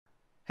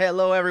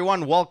Hello,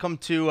 everyone. Welcome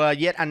to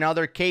yet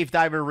another Cave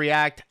Diver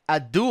React, a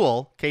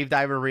dual Cave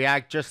Diver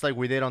React, just like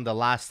we did on the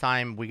last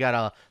time. We got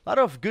a lot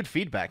of good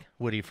feedback,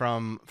 Woody,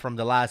 from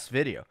the last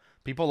video.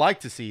 People like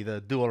to see the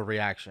dual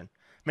reaction,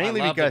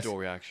 mainly I love because the dual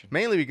reaction.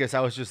 mainly because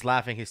I was just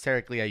laughing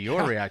hysterically at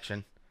your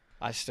reaction.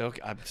 I'm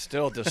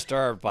still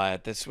disturbed by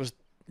it.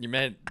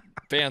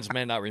 Fans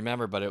may not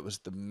remember, but it was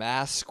the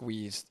mask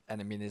squeeze, and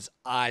I mean his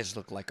eyes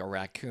looked like a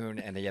raccoon,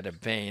 and he had a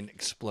vein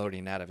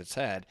exploding out of his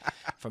head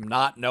from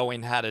not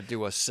knowing how to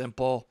do a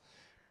simple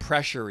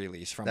pressure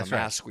release from a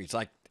mask squeeze.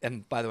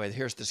 And by the way,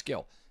 here's the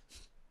skill.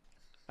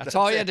 That's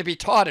all you had to be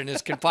taught in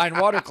his confined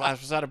water class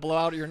was how to blow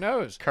out your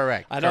nose.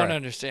 Correct. I don't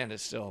understand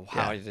it still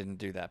how he didn't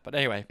do that, but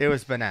anyway, it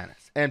was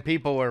bananas, and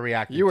people were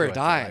reacting. You were to it,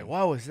 dying. So like,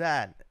 what was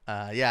that?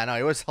 Yeah, no,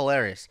 it was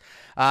hilarious.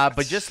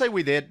 But just like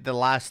we did the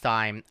last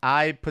time,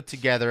 I put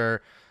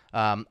together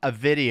a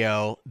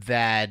video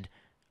that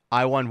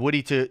I want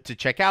Woody to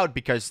check out,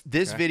 because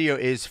this video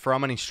is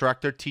from an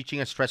instructor teaching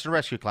a stress and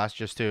rescue class,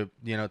 just to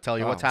tell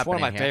you what's happening. It's one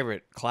of my here.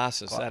 favorite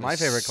classes. My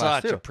favorite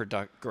class, such too.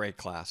 a great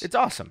class. It's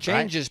awesome.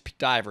 Changes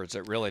divers.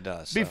 It really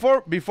does.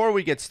 So. Before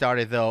we get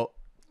started, though,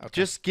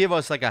 just give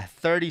us like a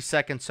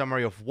 30-second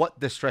summary of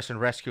what the stress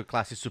and rescue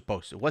class is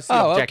supposed to. What's the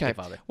objective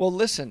of it? Well,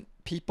 listen,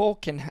 people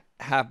can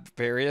have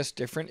various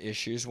different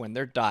issues when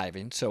they're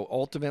diving. So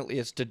ultimately,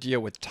 it's to deal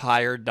with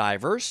tired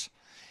divers.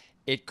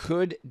 It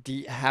could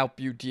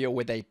help you deal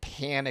with a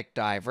panic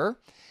diver.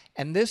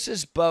 And this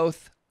is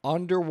both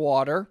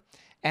underwater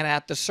and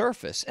at the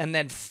surface. And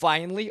then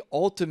finally,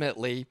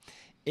 ultimately,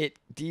 it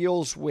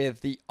deals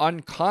with the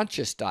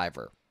unconscious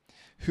diver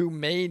who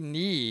may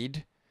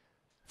need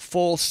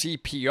full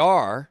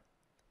CPR,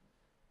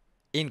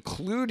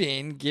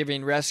 including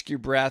giving rescue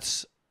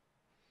breaths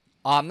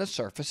on the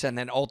surface and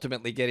then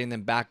ultimately getting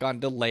them back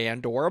onto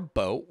land or a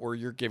boat where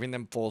you're giving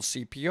them full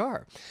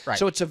CPR. Right.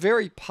 So it's a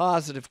very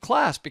positive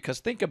class, because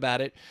think about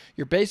it.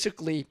 You're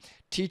basically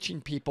teaching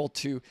people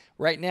to,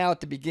 right now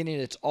at the beginning,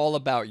 it's all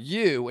about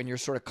you, and you're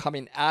sort of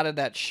coming out of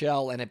that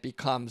shell, and it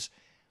becomes,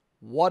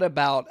 what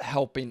about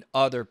helping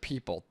other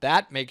people?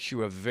 That makes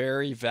you a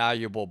very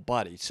valuable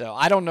buddy. So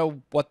I don't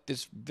know what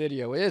this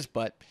video is,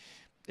 but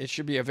it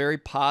should be a very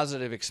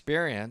positive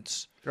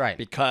experience. Right.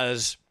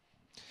 Because,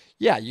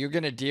 yeah, you're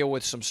going to deal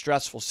with some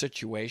stressful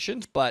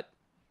situations, but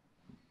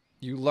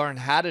you learn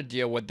how to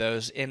deal with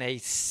those in a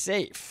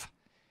safe.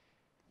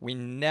 We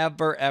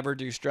never, ever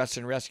do stress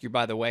and rescue,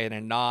 by the way, in a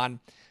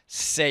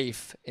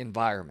non-safe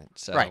environment.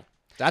 So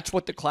that's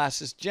what the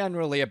class is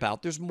generally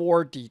about. There's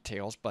more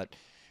details, but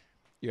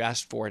you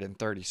asked for it in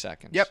 30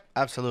 seconds. Yep,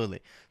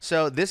 absolutely.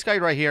 So this guy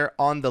right here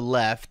on the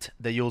left,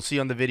 that you'll see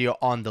on the video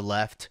on the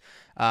left,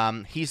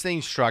 he's the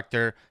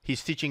instructor.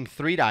 He's teaching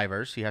 3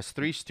 divers. He has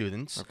 3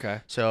 students.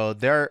 Okay. So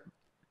they're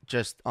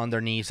just on their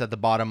knees at the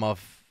bottom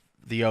of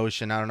the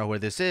ocean. I don't know where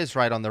this is,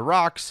 right on the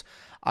rocks.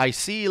 I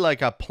see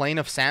like a plane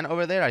of sand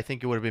over there. I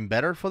think it would have been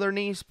better for their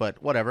knees,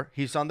 but whatever.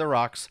 He's on the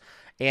rocks,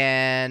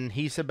 and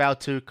he's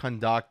about to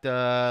conduct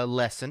a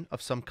lesson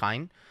of some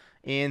kind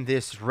in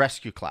this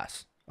rescue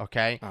class.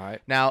 Okay. All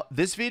right. Now,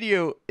 this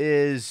video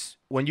is,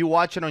 when you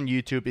watch it on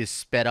YouTube, is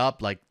sped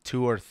up like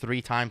 2 or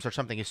 3 times or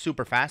something. It's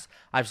super fast.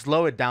 I've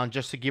slowed it down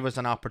just to give us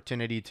an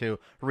opportunity to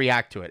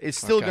react to it. It's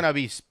still going to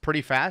be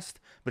pretty fast,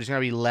 but it's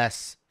going to be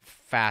less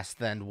fast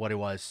than what it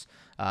was,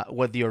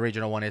 what the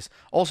original one is.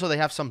 Also, they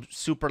have some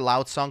super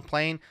loud song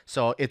playing,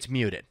 so it's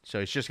muted. So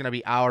it's just going to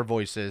be our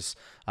voices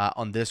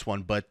on this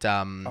one. But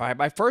all right.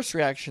 My first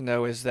reaction,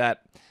 though, is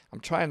that I'm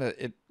trying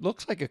to, it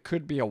looks like it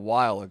could be a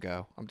while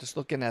ago. I'm just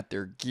looking at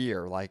their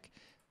gear. Like,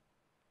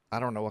 I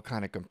don't know what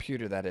kind of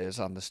computer that is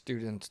on the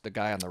students, the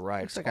guy on the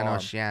right. It's like an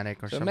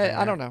Oceanic or something.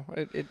 I don't know.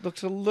 It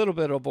looks a little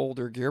bit of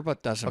older gear,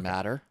 but doesn't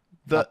matter.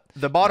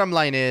 The bottom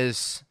line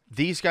is,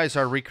 these guys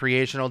are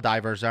recreational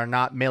divers. They're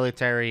not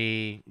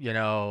military,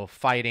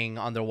 fighting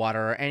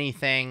underwater or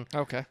anything.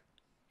 Okay.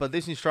 But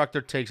this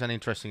instructor takes an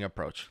interesting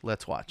approach.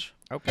 Let's watch.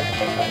 Okay.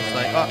 It's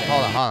like, oh,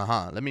 hold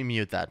on. Let me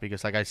mute that,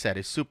 because like I said,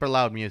 it's super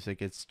loud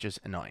music. It's just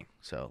annoying.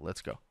 So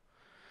let's go.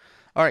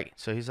 All right.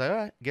 So he's like, all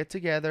right, get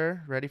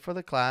together. Ready for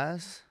the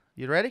class.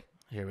 You ready?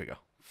 Here we go.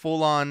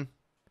 Full on.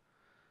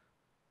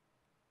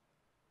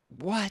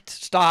 What?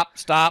 Stop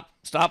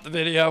the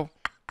video.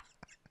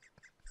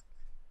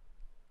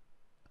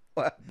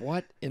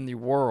 What in the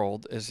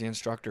world is the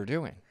instructor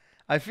doing?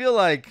 I feel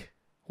like,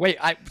 wait,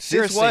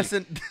 seriously, this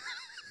wasn't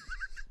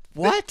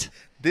what?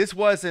 This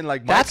wasn't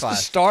like my That's class.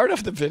 the start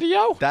of the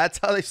video? That's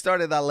how they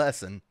started that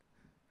lesson.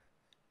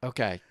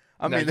 Okay.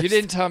 I mean, mean, you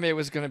didn't tell me it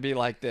was going to be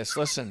like this.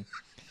 Listen,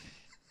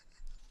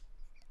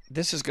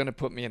 this is going to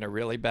put me in a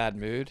really bad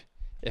mood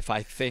if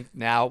I think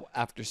now,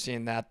 after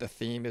seeing that, the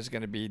theme is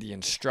going to be the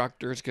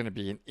instructor is going to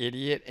be an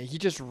idiot. And he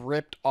just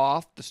ripped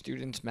off the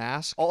student's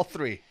mask. All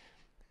 3.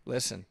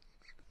 Listen,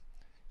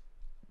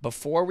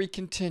 before we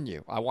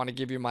continue, I want to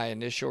give you my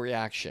initial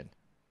reaction.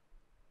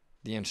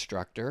 The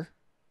instructor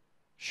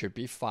should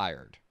be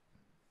fired.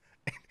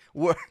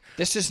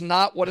 This is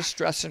not what a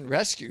stress and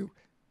rescue,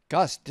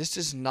 Gus, this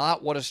is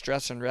not what a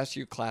stress and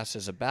rescue class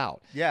is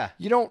about. Yeah.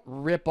 You don't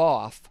rip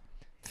off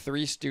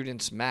three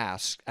students'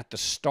 masks at the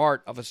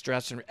start of a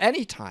stress and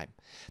anytime.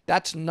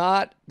 That's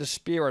not the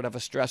spirit of a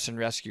stress and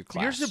rescue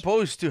class. You're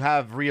supposed to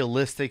have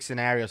realistic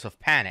scenarios of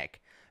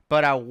panic,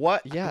 but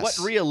what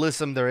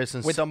realism there is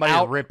in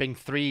somebody ripping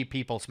three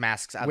people's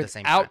masks at the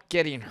same time without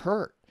getting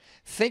hurt?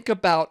 Think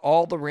about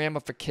all the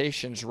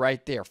ramifications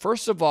right there.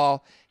 First of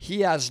all,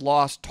 he has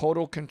lost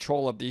total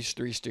control of these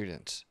three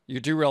students. You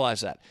do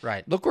realize that,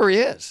 right? Look where he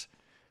is.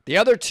 The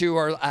other two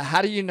are,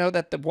 how do you know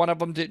that one of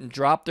them didn't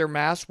drop their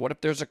mask? What if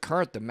there's a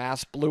current? The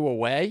mask blew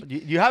away?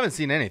 You haven't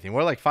seen anything.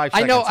 We're like 5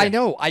 seconds I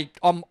know.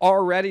 I'm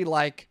already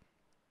like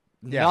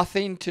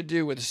nothing to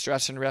do with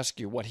stress and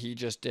rescue, what he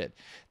just did.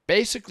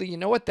 Basically, you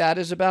know what that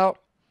is about?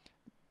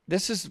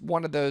 This is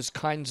one of those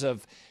kinds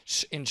of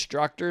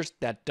instructors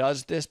that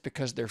does this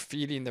because they're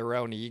feeding their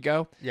own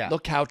ego. Yeah.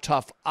 Look how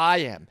tough I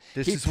am.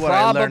 This is what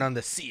I learned on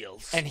the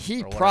SEALs. And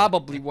he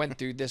probably went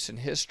through this in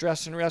his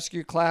stress and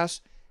rescue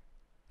class.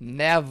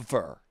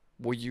 Never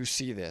will you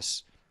see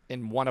this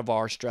in one of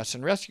our stress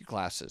and rescue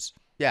classes.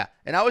 Yeah,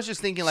 and I was just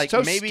thinking, like,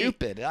 so maybe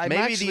stupid.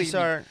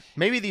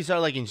 Maybe these are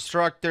like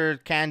instructor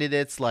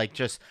candidates, like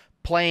just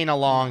playing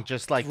along,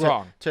 just like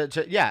wrong.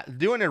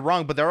 Doing it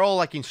wrong. But they're all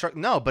like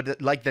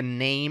but like the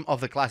name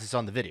of the class is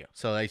on the video,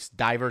 so it's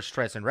diver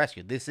stress and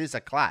rescue. This is a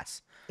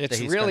class.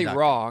 It's really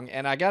wrong,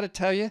 and I got to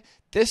tell you,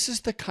 this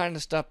is the kind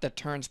of stuff that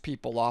turns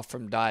people off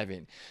from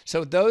diving.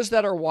 So those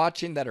that are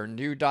watching that are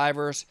new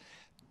divers.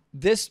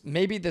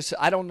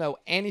 I don't know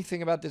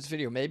anything about this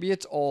video. Maybe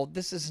it's old.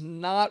 This is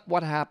not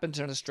what happens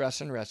in a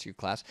stress and rescue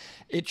class.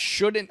 It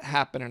shouldn't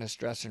happen in a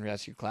stress and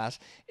rescue class.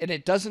 And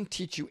it doesn't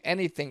teach you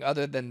anything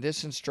other than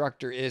this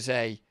instructor is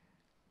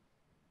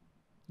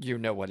you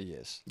know what he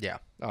is. Yeah.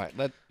 All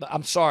right.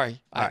 I'm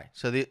sorry. All right.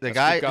 So this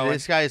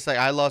guy is like,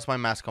 I lost my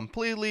mask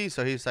completely.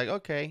 So he's like,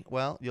 okay,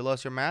 well, you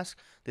lost your mask.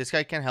 This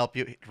guy can help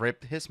you.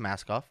 Rip his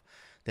mask off.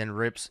 Then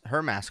rips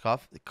her mask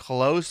off.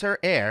 Close her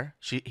air.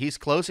 He's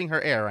closing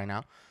her air right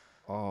now.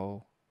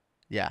 Oh,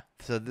 yeah.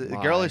 So the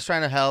girl is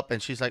trying to help,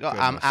 and she's like, "Oh,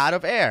 goodness. I'm out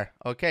of air."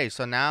 Okay,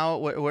 so now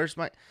where's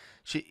my?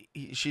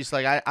 She's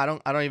like, I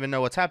don't even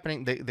know what's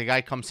happening. The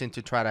guy comes in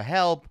to try to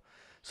help,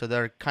 so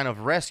they're kind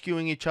of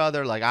rescuing each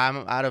other. Like,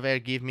 I'm out of air.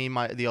 Give me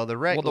the other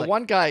leg. Well, the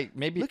one guy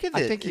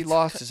I think he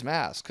lost his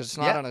mask because it's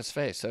not on his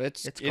face, so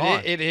it's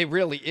gone. It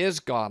really is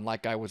gone.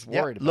 Like I was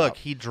worried about. Look,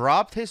 he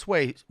dropped his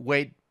weight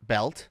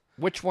belt.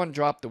 Which one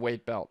dropped the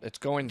weight belt? It's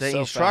going the so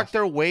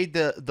instructor fast. weighed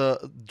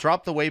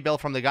dropped the weight belt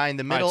from the guy in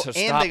the middle the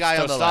guy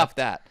on the left. Stop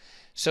that.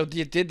 So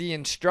did the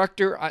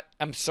instructor?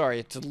 I'm sorry,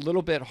 it's a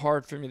little bit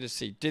hard for me to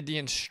see. Did the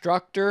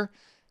instructor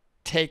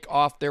take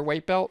off their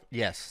weight belt?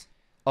 Yes,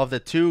 of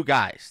the two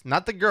guys,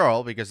 not the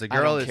girl, because the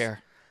girl I don't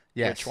care.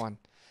 Yes. Which one?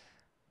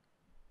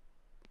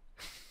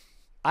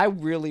 I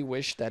really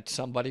wish that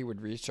somebody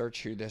would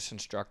research who this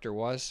instructor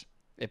was.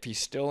 If he's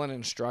still an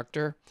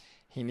instructor,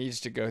 he needs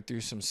to go through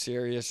some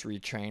serious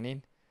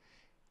retraining.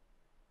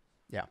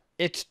 Yeah.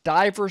 It's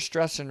diver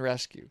stress and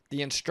rescue.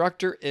 The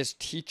instructor is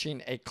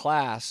teaching a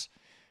class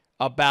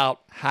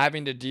about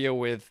having to deal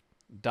with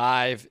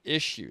dive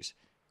issues.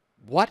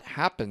 What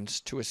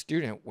happens to a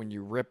student when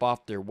you rip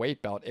off their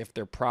weight belt if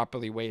they're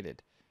properly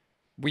weighted?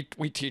 We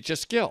teach a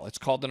skill. It's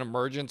called an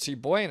emergency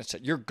buoyancy.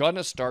 You're going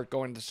to start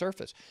going to the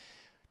surface.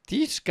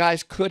 These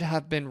guys could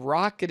have been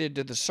rocketed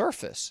to the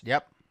surface.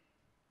 Yep.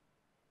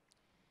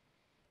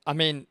 I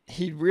mean,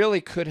 he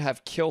really could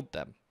have killed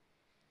them.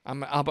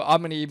 I'm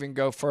going to even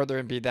go further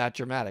and be that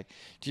dramatic.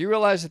 Do you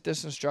realize that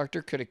this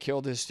instructor could have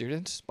killed his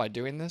students by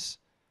doing this?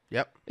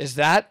 Yep. Is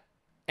that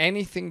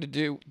anything to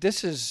do?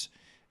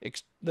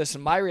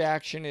 Listen, my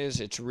reaction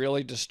is it's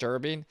really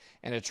disturbing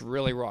and it's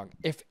really wrong.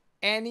 If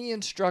any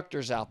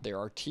instructors out there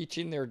are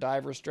teaching their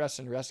diver stress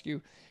and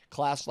rescue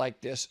class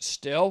like this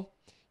still,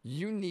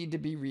 you need to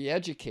be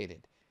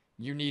re-educated.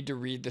 You need to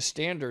read the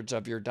standards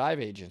of your dive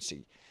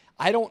agency.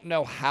 I don't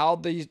know how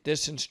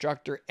this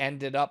instructor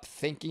ended up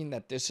thinking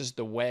that this is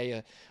the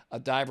way a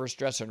diver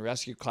stress and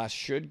rescue class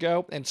should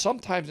go. And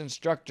sometimes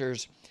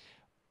instructors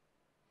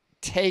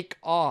take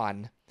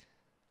on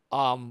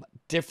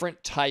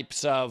different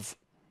types of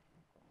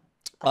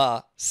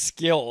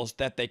skills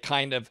that they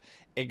kind of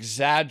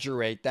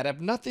exaggerate that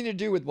have nothing to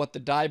do with what the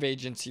dive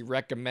agency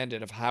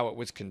recommended of how it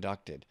was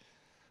conducted.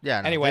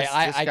 Yeah. No, anyway,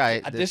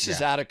 this is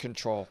out of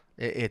control.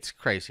 It's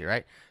crazy,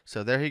 right?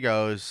 So there he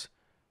goes.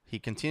 He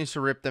continues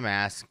to rip the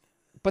mask.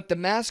 But the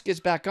mask is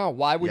back on.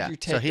 Why would you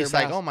take So he's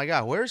like, oh my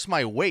God, where's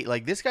my weight?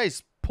 Like, this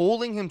guy's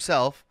pulling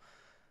himself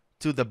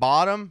to the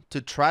bottom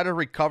to try to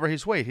recover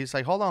his weight. He's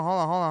like, hold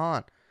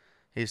on.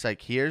 He's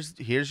like, here's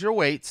your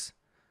weights.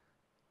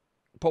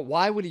 But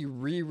why would he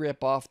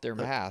rip off their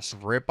mask?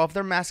 Rip off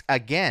their mask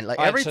again. Like,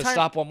 every time.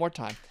 Stop one more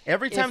time.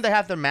 Every time they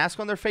have their mask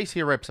on their face,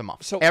 he rips them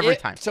off. So every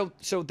time.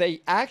 So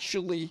they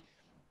actually,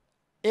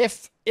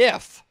 if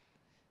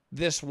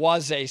this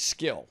was a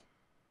skill,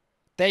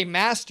 they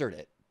mastered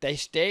it. They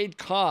stayed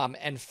calm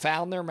and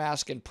found their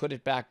mask and put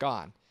it back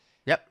on.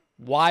 Yep.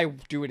 Why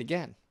do it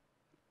again?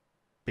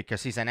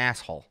 Because he's an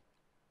asshole.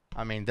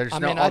 I mean, there's I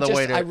no mean, other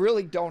way to. I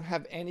really don't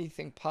have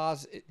anything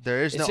positive.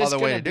 There is It's no just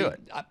other way gonna to do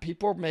be- it.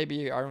 People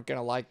maybe aren't going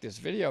to like this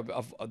video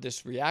of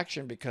this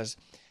reaction because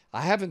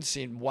I haven't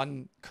seen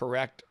one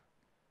correct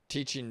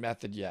teaching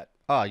method yet.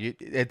 Oh,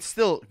 it's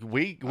still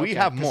we Okay,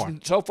 have 'cause more.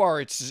 So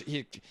far,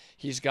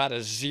 he's got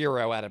a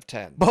 0 out of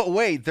 10. But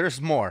wait,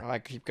 there's more. All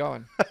right, keep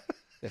going.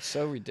 It's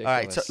so All ridiculous.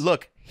 right, so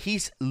look,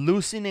 he's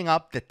loosening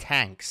up the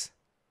tanks.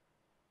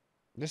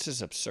 This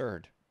is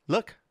absurd.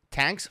 Look,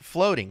 tanks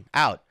floating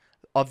out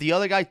of the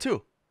other guy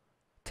too.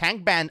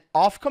 Tank band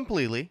off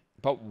completely.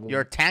 But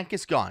Your tank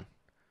is gone.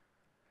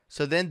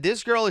 So then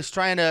this girl is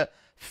trying to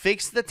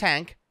fix the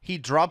tank. He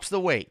drops the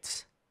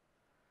weights,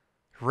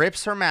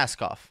 rips her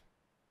mask off.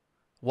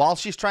 While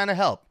she's trying to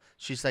help,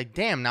 she's like,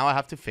 damn, now I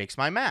have to fix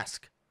my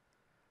mask.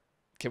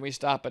 can we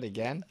stop it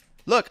again?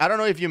 Look, I don't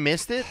know if you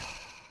missed it.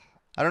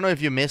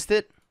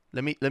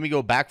 Let me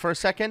go back for a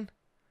second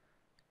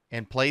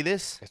and play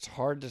this. It's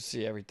hard to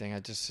see everything.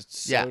 It's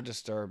so Yeah.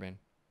 disturbing.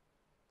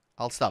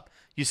 I'll stop.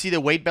 You see the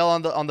weight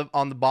belt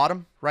on the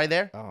bottom right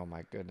there? Oh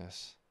my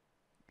goodness.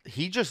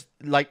 He just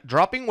like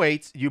dropping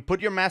weights. You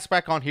put your mask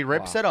back on. He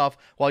rips Wow. it off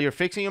while you're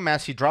fixing your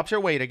mask. He drops your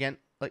weight again.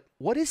 Like,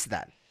 what is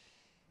that?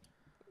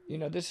 You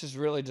know, this is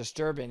really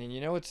disturbing. And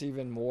you know what's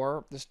even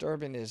more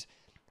disturbing is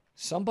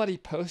somebody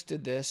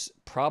posted this,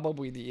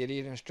 probably the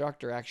idiot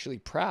instructor, actually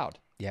proud.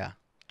 Yeah.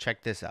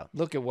 Check this out.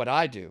 Look at what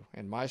I do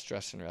in my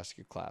stress and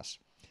rescue class.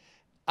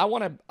 I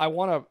want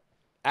to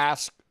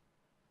ask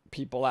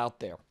people out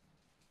there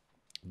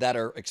that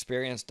are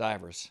experienced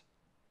divers,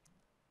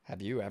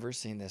 have you ever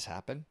seen this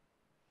happen?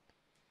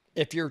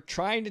 If you're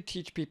trying to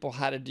teach people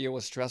how to deal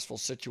with stressful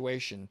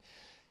situation,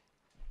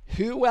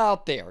 who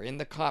out there in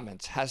the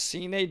comments has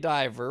seen a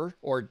diver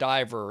or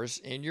divers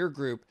in your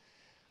group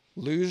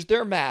lose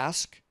their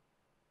mask,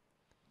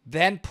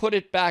 then put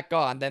it back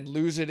on, then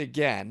lose it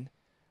again,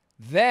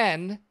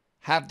 then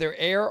have their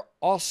air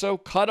also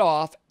cut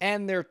off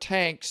and their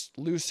tanks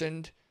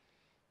loosened,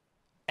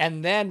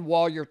 and then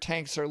while your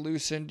tanks are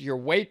loosened, your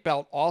weight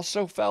belt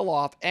also fell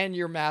off and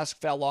your mask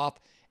fell off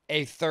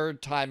a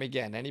third time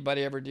again?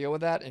 Anybody ever deal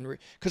with that?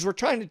 Because we're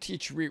trying to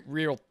teach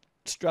real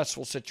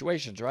stressful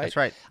situations, right? That's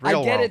right. I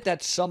Real get world. it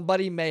that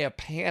somebody may have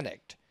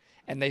panicked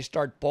and they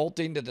start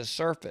bolting to the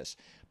surface.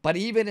 But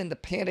even in the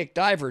panic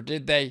diver,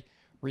 did they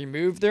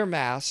remove their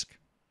mask,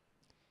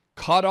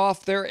 cut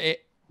off their air?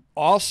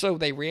 Also,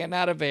 they ran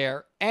out of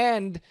air,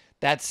 and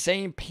that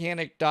same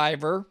panic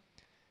diver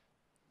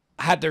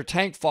had their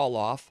tank fall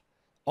off,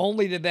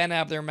 only to then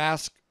have their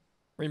mask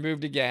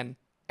removed again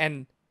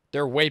and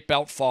their weight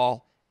belt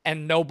fall,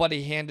 and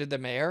nobody handed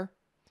them air?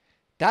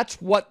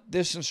 That's what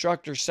this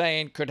instructor's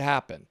saying could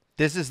happen.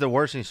 This is the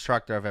worst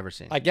instructor I've ever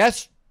seen. I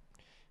guess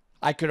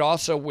I could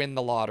also win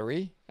the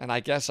lottery, and I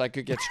guess I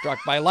could get struck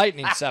by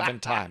lightning 7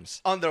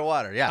 times.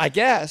 Underwater, yeah. I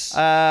guess.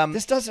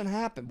 This doesn't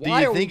happen. Do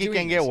Why you are we think he doing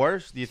can get this?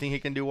 worse? Do you think he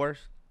can do worse?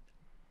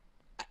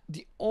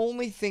 The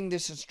only thing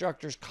this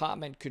instructor's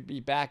comment could be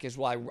back is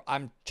why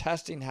I'm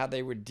testing how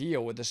they would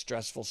deal with a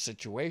stressful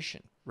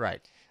situation.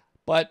 Right.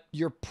 But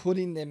you're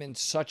putting them in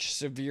such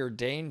severe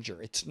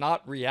danger. It's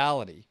not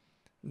reality.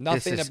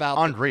 Nothing this is about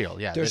unreal.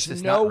 Yeah. There's this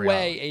is no not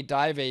way reality. a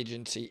dive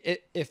agency,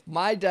 if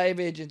my dive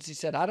agency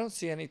said, I don't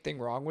see anything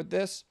wrong with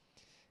this,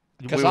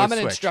 because We would I'm an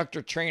switch.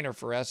 instructor trainer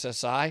for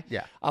SSI.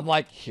 Yeah. I'm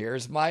like,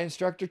 here's my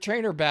instructor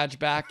trainer badge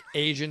back,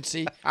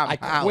 agency. I'm I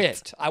out.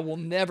 quit. I will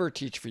never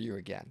teach for you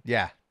again.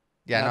 Yeah.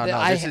 Yeah. Now,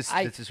 No.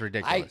 This is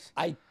ridiculous.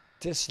 I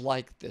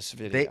dislike this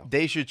video.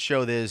 They should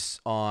show this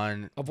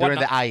on Of what during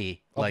the not-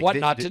 IE. of what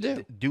not to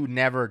do. Do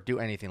never do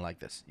anything like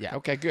this. Yeah.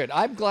 Okay, good.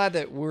 I'm glad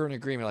that we're in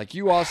agreement. Like,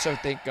 you also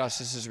think, Gus,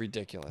 this is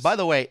ridiculous. By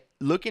the way,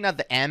 looking at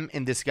the M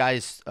in this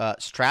guy's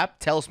strap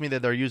tells me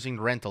that they're using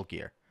rental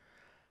gear.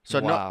 So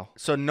Wow.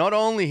 not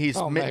only he's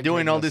Oh, my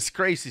doing all goodness. this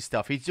crazy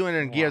stuff, he's doing it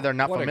in gear Wow. they're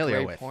not What familiar a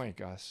great with. point,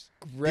 Gus.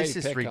 Great This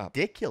is pickup.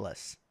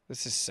 ridiculous.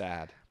 This is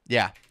sad.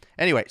 Yeah.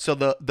 Anyway, so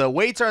the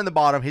weights are in the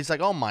bottom. He's like,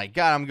 "Oh my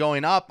god, I'm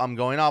going up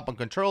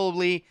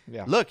uncontrollably."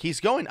 Yeah. Look,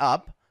 he's going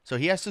up, so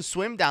he has to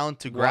swim down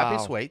to grab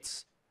his Wow.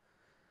 weights.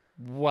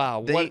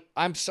 Wow. They-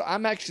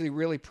 I'm actually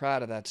really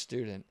proud of that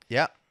student.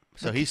 Yeah.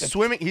 So he's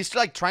swimming. He's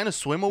like trying to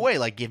swim away.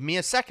 Like, give me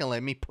a second.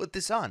 Let me put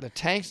this on. The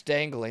tank's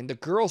dangling. The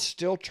girl's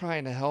still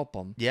trying to help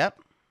him. Yep.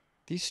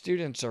 These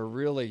students are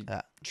really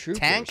troopers.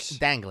 Tank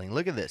dangling.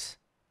 Look at this.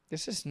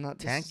 This is not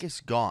this Tank is-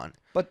 is gone.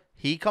 But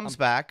He comes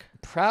back.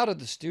 proud of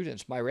the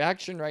students. My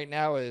reaction right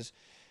now is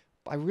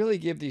I really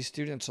give these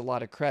students a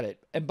lot of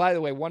credit. And by the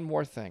way, one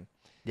more thing.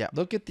 Yeah.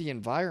 Look at the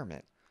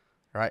environment.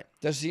 Right.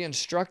 Does the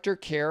instructor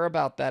care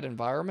about that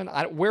environment?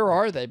 Where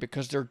are they?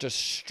 Because they're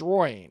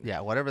destroying.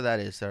 Yeah. Whatever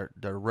that is, they're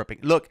ripping.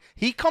 Look,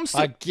 he comes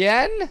to.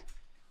 Again?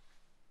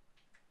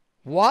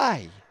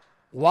 Why?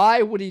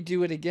 Why would he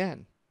do it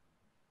again?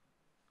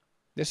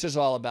 This is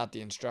all about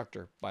the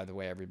instructor, by the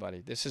way,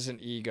 everybody. This is an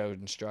ego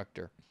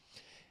instructor.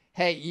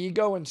 Hey,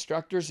 ego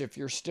instructors, if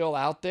you're still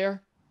out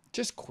there,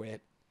 just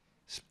quit.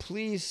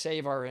 Please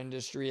save our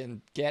industry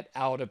and get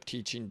out of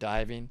teaching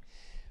diving.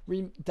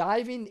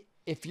 Diving,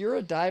 if you're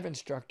a dive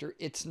instructor,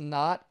 it's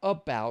not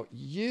about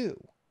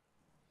you.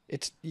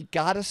 You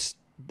gotta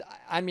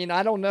I mean,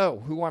 I don't know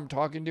who I'm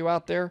talking to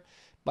out there,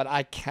 but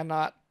I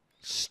cannot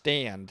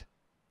stand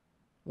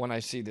when I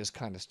see this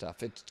kind of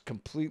stuff. It's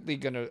completely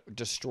going to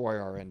destroy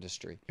our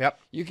industry. Yep.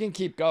 You can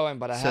keep going,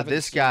 but I So haven't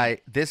this seen...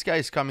 guy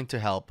is coming to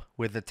help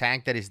with the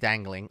tank that is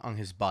dangling on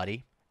his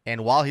body.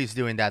 And while he's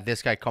doing that,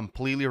 this guy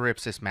completely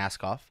rips his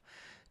mask off.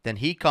 Then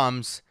he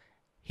comes,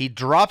 he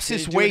drops Did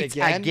his he do it weight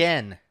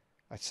again.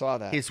 I saw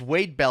that. His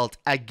weight belt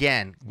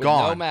again, With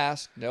gone. no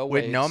mask, no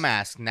With weights. no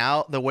mask.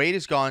 Now the weight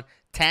is gone,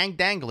 tank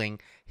dangling.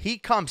 He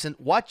comes and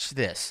watch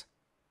this.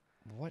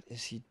 What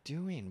is he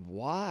doing?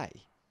 Why?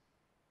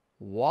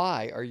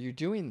 Why are you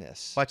doing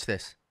this? Watch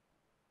this.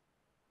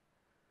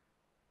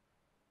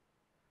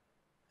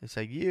 It's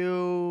like,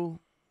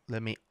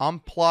 let me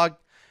unplug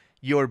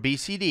your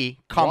BCD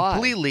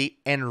completely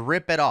and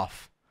rip it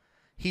off.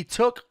 He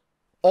took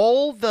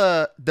all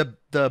the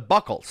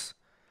buckles,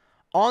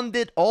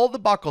 undid all the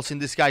buckles in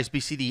this guy's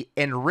BCD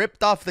and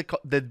ripped off the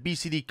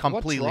BCD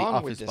completely What's wrong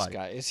off with his this body.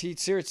 guy? Is he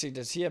seriously?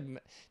 Does he have?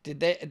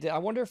 I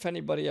wonder if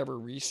anybody ever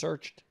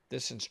researched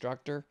this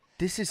instructor.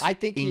 This is I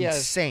think insane. he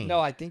has. No,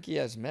 I think he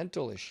has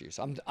mental issues.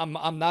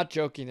 I'm not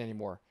joking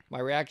anymore. My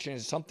reaction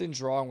is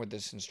something's wrong with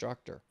this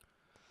instructor.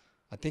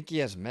 I think he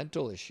has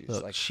mental issues.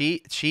 Look, Like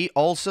she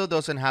also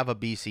doesn't have a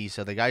BC,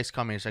 so the guy's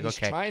coming. He's like, he's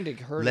okay, trying to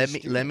hurt let his me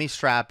student.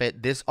 strap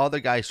it. This other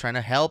guy's trying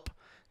to help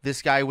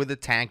this guy with the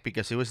tank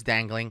because it was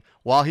dangling.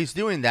 While he's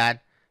doing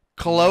that,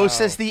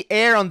 closes the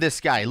air on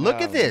this guy.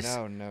 Look at this.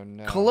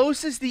 No.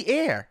 Closes the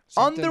air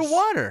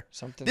underwater.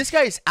 Something's- This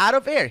guy is out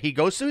of air. He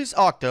goes to his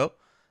octo,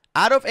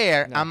 out of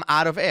air. No. I'm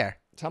out of air.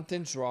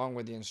 Something's wrong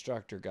with the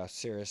instructor, Gus.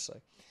 Seriously.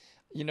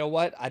 You know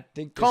what? I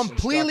think this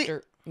Completely-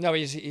 instructor... No,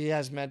 he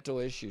has mental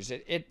issues.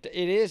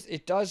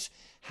 It does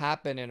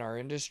happen in our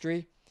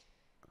industry.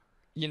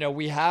 You know,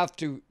 we have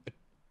to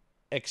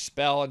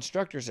expel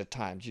instructors at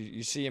times.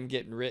 You see them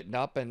getting written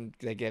up and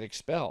they get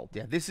expelled.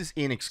 Yeah, this is So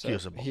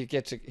inexcusable.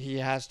 he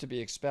has to be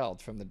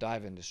expelled from the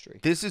dive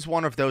industry. This is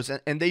one of those,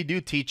 and they do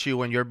teach you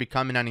when you're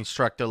becoming an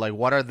instructor, like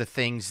what are the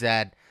things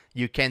that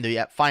you can do.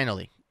 Yeah,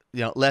 finally,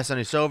 lesson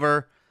is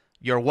over.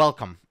 You're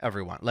welcome,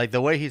 everyone. Like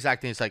the way he's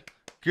acting is like,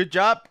 good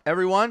job,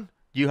 everyone.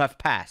 You have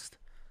passed.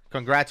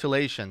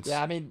 Congratulations.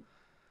 Yeah, I mean,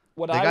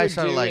 what The I guy would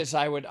started do like- is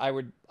I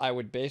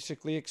would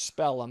basically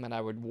expel him, and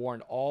I would warn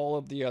all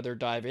of the other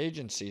dive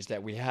agencies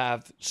that we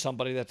have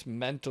somebody that's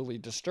mentally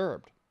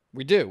disturbed.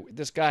 We do.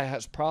 This guy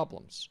has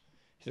problems.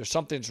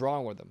 Something's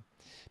wrong with him,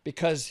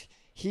 because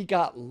he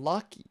got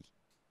lucky.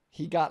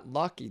 He got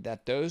lucky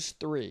that those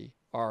three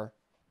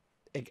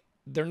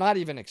they're not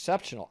even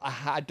exceptional.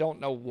 I don't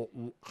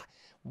know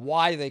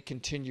why they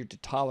continued to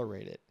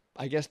tolerate it.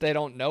 I guess they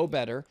don't know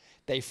better.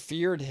 They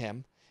feared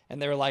him.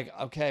 And they were like,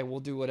 okay,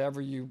 we'll do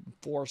whatever you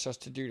force us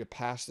to do to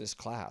pass this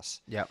class.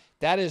 Yep.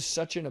 That is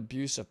such an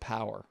abuse of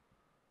power.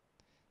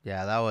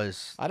 Yeah, that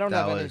was. I don't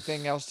that have was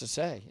anything else to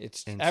say.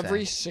 It's insane.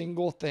 every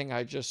single thing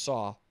I just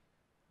saw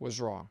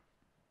was wrong.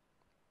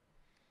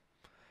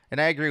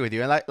 And I agree with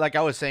you. And like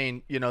I was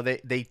saying,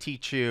 they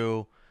teach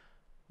you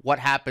what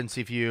happens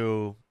if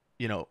you,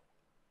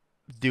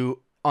 do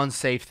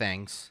unsafe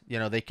things.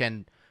 They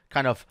can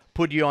kind of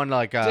put you on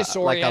like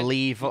a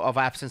leave of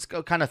absence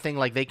kind of thing.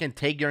 Like they can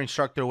take your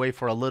instructor away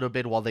for a little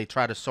bit while they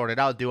try to sort it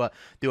out, do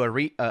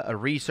a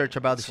research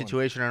about the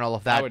situation and all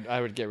of that. I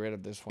would get rid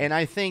of this one. And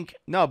I think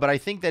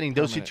that in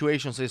those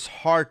situations it's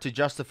hard to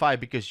justify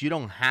because you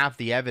don't have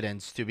the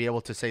evidence to be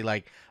able to say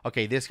like,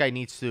 okay, this guy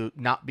needs to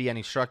not be an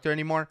instructor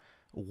anymore.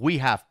 We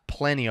have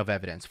plenty of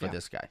evidence for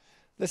this guy.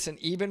 Listen,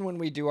 even when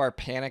we do our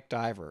panic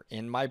diver,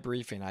 in my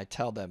briefing, I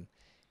tell them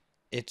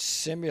it's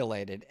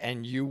simulated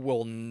and you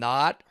will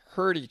not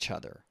hurt each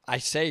other. I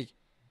say,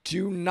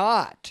 do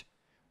not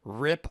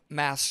rip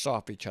masks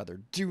off each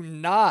other. Do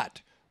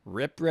not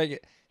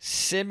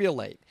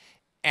simulate.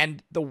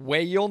 And the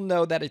way you'll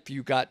know that if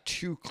you got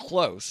too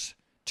close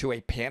to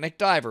a panic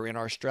diver in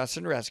our stress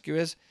and rescue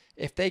is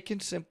if they can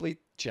simply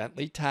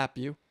gently tap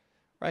you,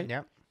 right?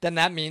 Yeah. Then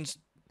that means,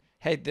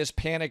 hey, this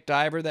panic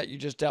diver that you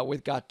just dealt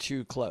with got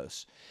too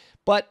close.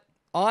 But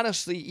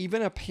honestly,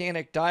 even a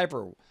panic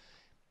diver,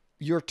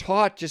 you're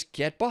taught just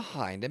get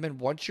behind them. And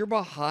once you're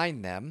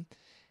behind them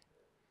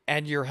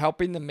and you're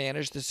helping them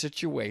manage the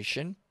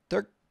situation,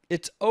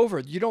 it's over.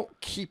 You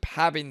don't keep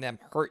having them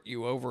hurt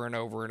you over and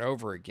over and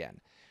over again,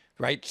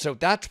 right? So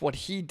that's what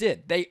he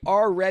did. They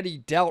already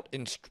dealt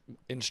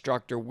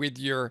instructor with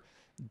your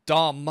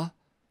dumb,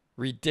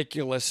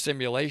 ridiculous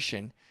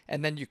simulation.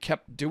 And then you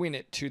kept doing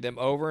it to them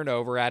over and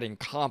over, adding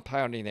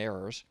compounding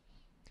errors.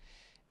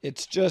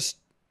 It's just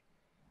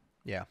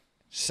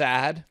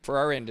sad for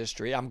our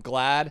industry. I'm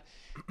glad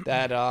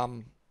that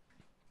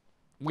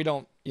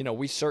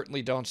we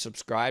certainly don't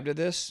subscribe to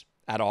this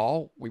at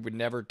all. We would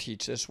never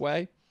teach this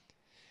way.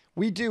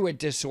 We do a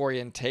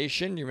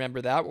disorientation. You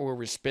remember that, where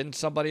we spin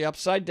somebody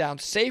upside down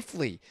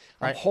safely.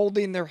 Right. I'm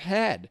holding their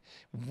head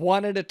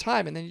one at a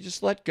time, and then you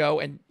just let go.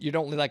 And you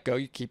don't let go.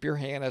 You keep your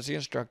hand as the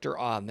instructor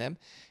on them.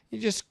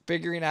 You're just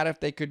figuring out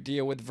if they could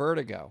deal with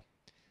vertigo.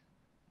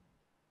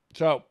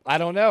 So I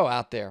don't know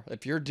out there.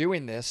 If you're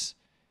doing this,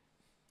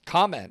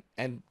 comment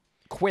and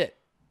quit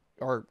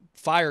or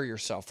fire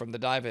yourself from the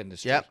dive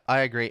industry. Yep, I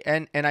agree.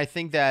 And I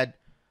think that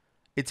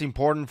it's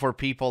important for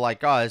people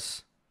like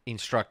us,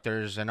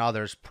 instructors and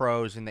others,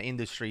 pros in the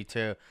industry,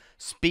 to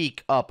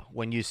speak up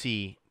when you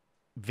see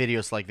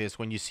videos like this,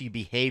 when you see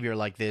behavior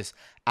like this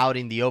out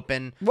in the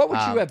open. What would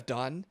you have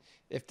done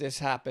if this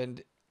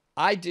happened?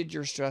 I did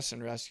your stress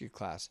and rescue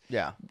class.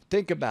 Yeah.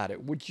 Think about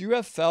it. Would you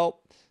have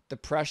felt the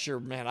pressure,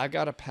 man, I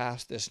got to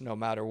pass this no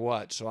matter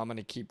what, so I'm going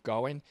to keep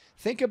going?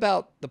 Think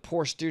about the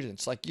poor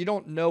students. Like, you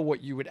don't know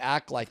what you would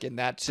act like in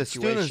that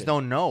situation. The students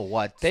don't know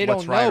what's they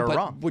don't right know, or but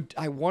wrong.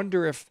 I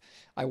wonder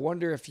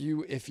if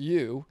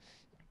you,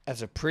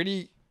 as a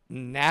pretty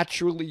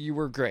naturally, you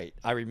were great.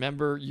 I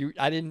remember you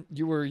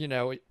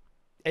were,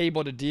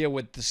 able to deal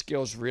with the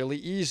skills really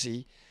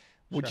easy.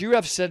 Would you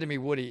have said to me,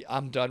 Woody,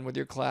 I'm done with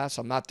your class.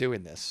 I'm not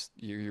doing this.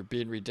 You're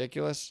being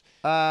ridiculous.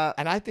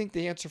 And I think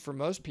the answer for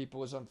most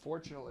people is,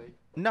 unfortunately,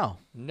 no.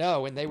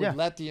 And they would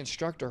let the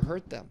instructor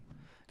hurt them.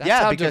 That's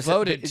yeah, how because,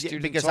 devoted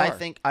students because are. I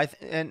think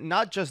and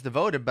not just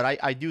devoted, but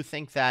I do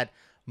think that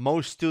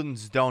most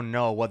students don't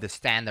know what the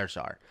standards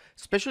are,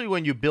 especially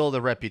when you build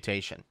a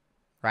reputation,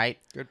 right?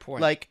 Good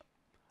point. Like,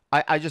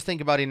 I just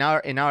think about in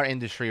our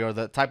industry, or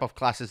the type of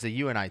classes that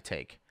you and I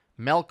take.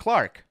 Mel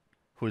Clark,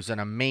 who's an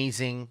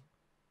amazing,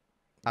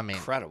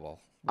 incredible,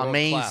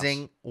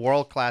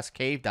 world-class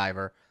cave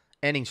diver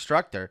and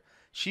instructor.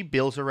 She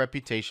builds a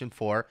reputation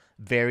for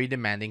very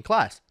demanding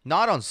class.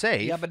 Not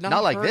unsafe. Yeah, but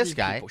not like this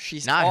guy. People.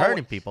 She's not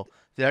hurting people.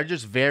 They're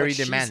just very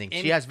demanding.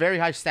 She has very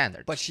high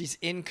standards. But she's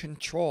in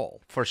control.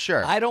 For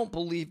sure. I don't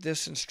believe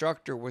this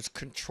instructor was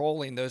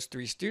controlling those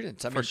 3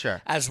 students. I mean, for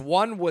sure. As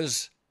one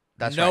was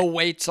That's no right.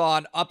 weights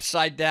on,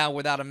 upside down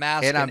without a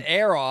mask and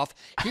air off,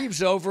 he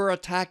was over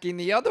attacking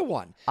the other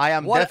one. I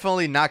am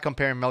definitely not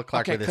comparing Mel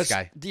Clark with this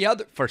guy. The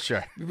other, for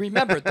sure.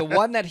 Remember, the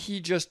one that he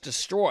just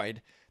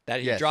destroyed,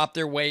 that he dropped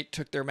their weight,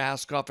 took their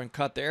mask off, and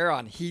cut the air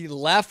on, he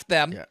left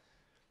them. Yeah.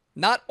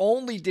 Not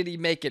only did he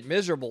make it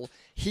miserable,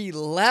 he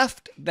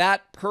left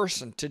that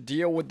person to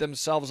deal with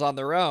themselves on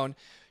their own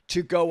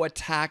to go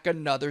attack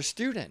another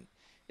student.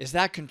 Is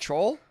that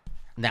control?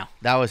 No,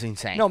 that was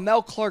insane. No,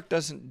 Mel Clark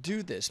doesn't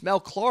do this. Mel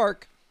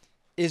Clark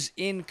is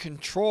in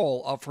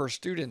control of her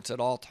students at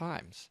all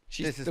times.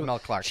 This is Mel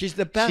Clark. She's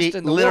the best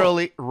in the world. She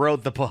literally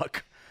wrote the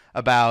book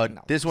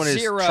about this one. Is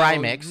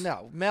Trimix.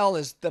 No, Mel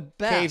is the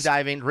best. Cave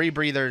diving,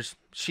 rebreathers.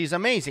 She's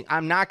amazing.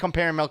 I'm not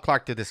comparing Mel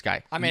Clark to this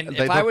guy. I mean,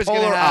 if I was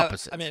going to have,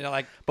 opposites. I mean,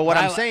 like, but what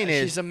I'm saying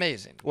is, she's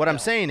amazing. What I'm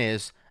saying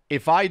is,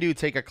 if I do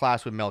take a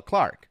class with Mel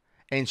Clark,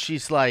 and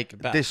she's like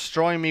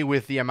destroying me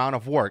with the amount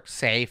of work,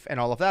 safe and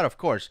all of that, of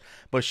course.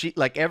 But she,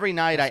 like, every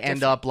night I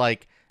end up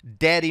like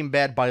dead in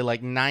bed by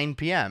like 9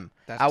 p.m.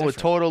 I would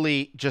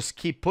totally just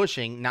keep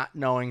pushing, not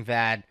knowing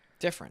that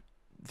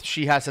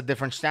she has a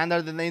different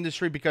standard in the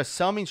industry, because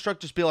some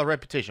instructors build a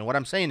reputation. What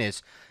I'm saying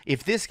is,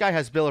 if this guy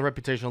has built a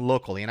reputation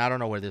locally, and I don't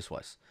know where this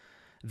was,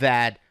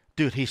 that,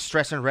 dude, his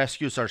stress and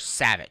rescues are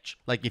savage.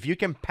 Like, if you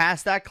can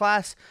pass that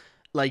class,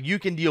 like, you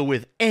can deal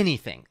with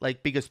anything.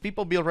 Like, because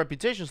people build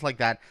reputations like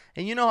that.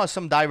 And you know how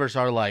some divers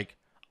are like,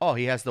 oh,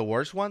 he has the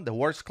worst one, the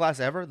worst class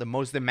ever, the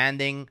most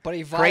demanding,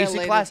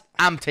 crazy class.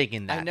 I'm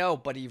taking that. I know,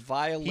 but he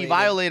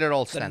violated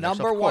all standards. The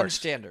number one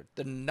standard.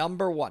 The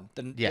number one.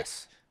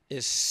 Yes.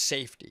 Is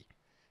safety.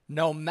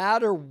 No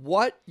matter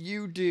what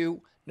you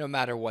do, no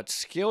matter what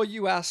skill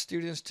you ask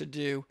students to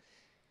do,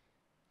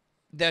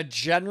 the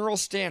general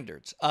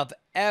standards of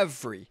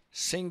every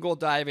single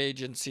dive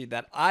agency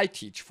that I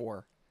teach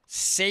for,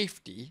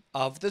 safety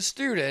of the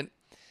student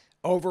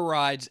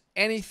overrides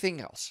anything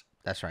else.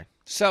 That's right.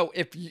 So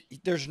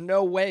there's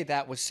no way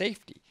that was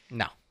safety.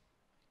 No.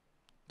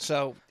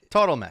 So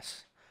total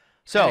mess.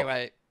 So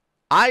anyway,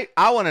 I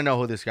want to know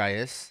who this guy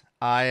is.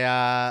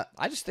 I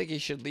just think he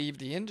should leave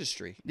the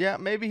industry. Yeah,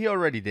 maybe he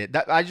already did.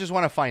 I just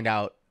want to find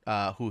out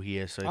who he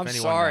is. So if I'm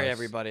anyone sorry, knows,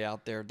 everybody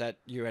out there, that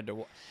you had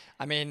to.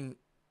 I mean,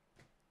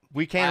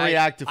 we can't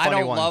react to funny ones. I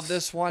don't ones love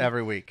this one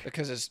every week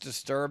because it's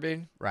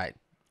disturbing. Right.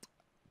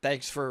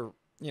 Thanks for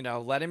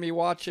letting me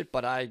watch it,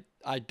 but I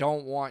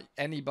don't want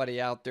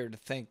anybody out there to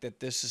think that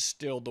this is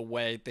still the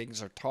way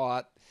things are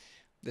taught.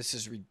 This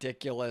is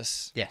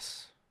ridiculous.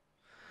 Yes.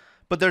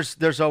 But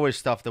there's always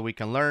stuff that we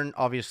can learn,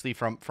 obviously,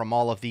 from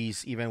all of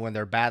these, even when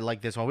they're bad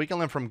like this one. We can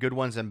learn from good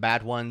ones and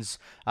bad ones.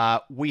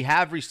 We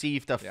have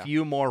received a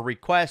few more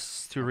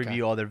requests to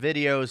review other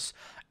videos.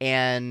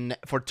 And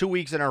for 2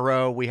 weeks in a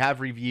row, we have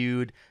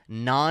reviewed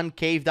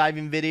non-cave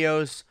diving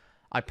videos.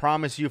 I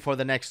promise you, for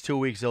the next 2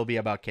 weeks, it'll be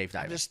about cave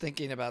diving. I'm just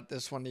thinking about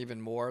this one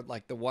even more,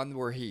 like the one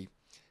where he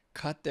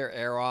cut their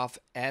air off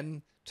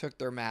and took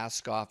their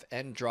mask off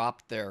and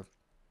dropped their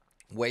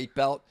weight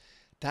belt.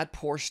 That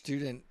poor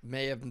student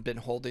may have been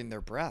holding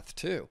their breath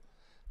too.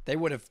 They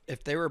would have,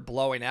 if they were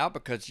blowing out,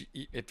 because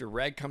if your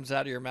reg comes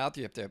out of your mouth,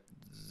 you have to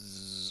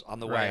zzz on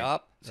the way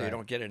up so you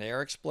don't get an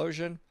air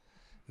explosion.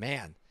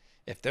 Man,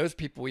 if those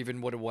people even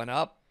would have went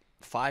up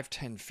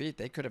 5-10 feet,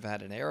 they could have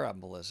had an air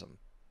embolism.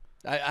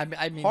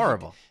 I mean,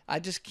 horrible. I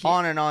just can't.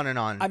 On and on and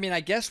on. I mean,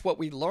 I guess what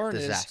we learned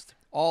is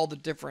all the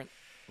different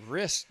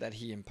risk that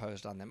he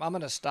imposed on them. I'm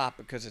going to stop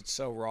because it's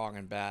so wrong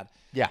and bad.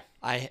 Yeah.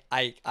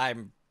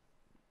 I'm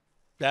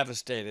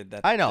devastated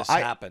that I know. this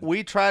happened.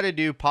 We try to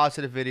do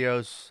positive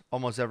videos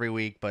almost every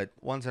week, but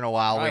once in a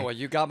while, All right, well,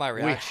 you got my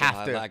reaction.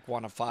 I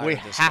want to fire we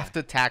this have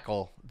guy. to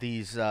tackle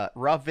these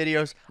rough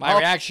videos. My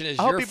reaction is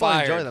I hope you're people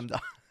fired. enjoy them,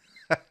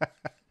 though.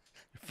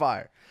 You're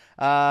fired.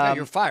 No,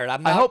 you're fired.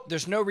 I hope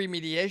there's no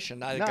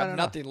remediation. I got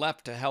nothing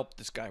left to help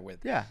this guy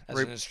with. Yeah, as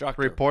an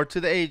instructor. Report to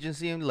the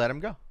agency and let him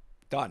go.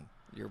 Done.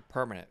 You're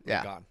permanently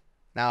gone.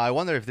 Now I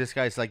wonder if this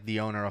guy's like the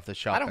owner of the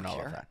shop don't and all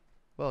care. of that.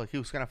 Well, he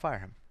was gonna fire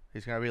him.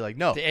 He's gonna be like,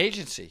 no, The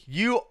agency.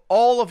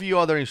 all of you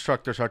other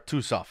instructors are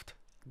too soft.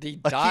 The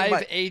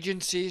dive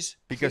agencies,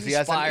 because he please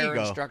has an fire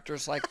ego.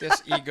 Instructors like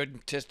this,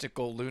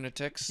 egotistical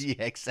lunatics. Yeah,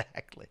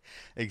 exactly.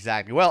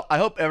 Well, I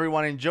hope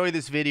everyone enjoyed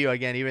this video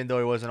again, even though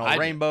it wasn't all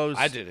rainbows.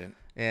 I didn't.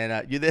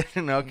 And you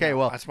didn't? Okay, No,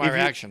 well, that's my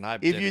reaction.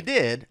 If you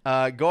did,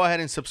 go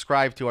ahead and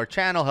subscribe to our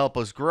channel. Help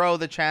us grow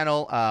the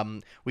channel.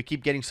 We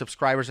keep getting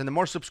subscribers, and the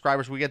more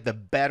subscribers we get, the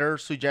better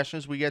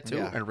suggestions we get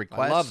to and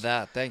requests. I love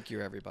that. Thank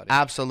you, everybody.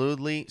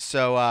 Absolutely.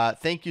 So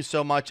thank you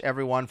so much,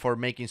 everyone, for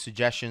making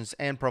suggestions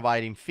and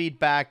providing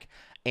feedback.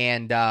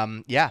 And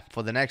yeah,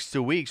 for the next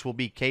 2 weeks, we'll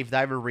be Cave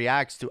Diver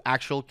Reacts to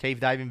actual cave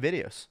diving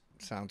videos.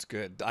 Sounds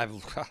good.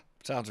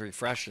 Sounds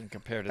refreshing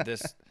compared to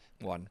this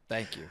one.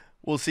 Thank you.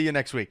 We'll see you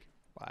next week.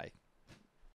 Bye.